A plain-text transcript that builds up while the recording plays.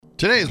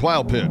Today's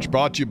Wild Pitch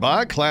brought to you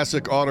by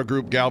Classic Auto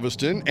Group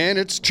Galveston and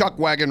its Chuck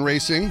Wagon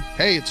Racing.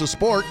 Hey, it's a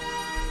sport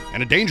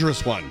and a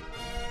dangerous one.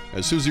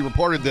 As Susie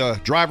reported, the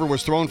driver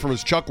was thrown from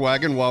his Chuck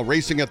Wagon while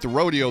racing at the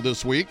rodeo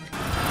this week.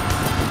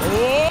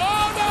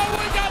 Oh, no,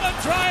 we got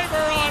a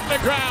driver on the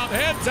ground.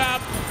 Heads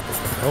up.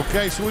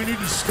 Okay, so we need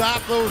to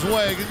stop those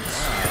wagons.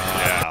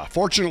 Yeah,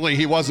 fortunately,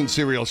 he wasn't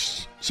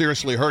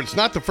seriously hurt. It's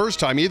not the first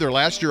time either.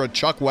 Last year, a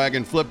Chuck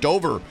Wagon flipped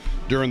over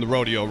during the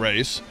rodeo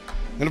race.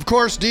 And of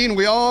course, Dean,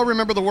 we all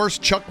remember the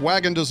worst Chuck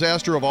Wagon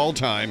disaster of all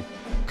time,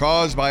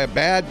 caused by a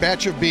bad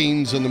batch of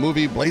beans in the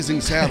movie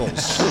Blazing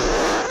Saddles.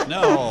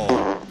 No.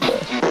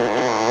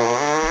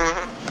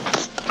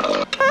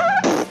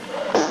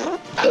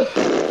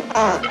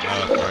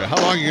 How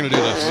long are you going to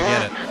do this?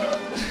 Get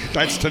it.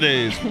 That's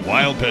today's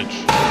Wild Pitch.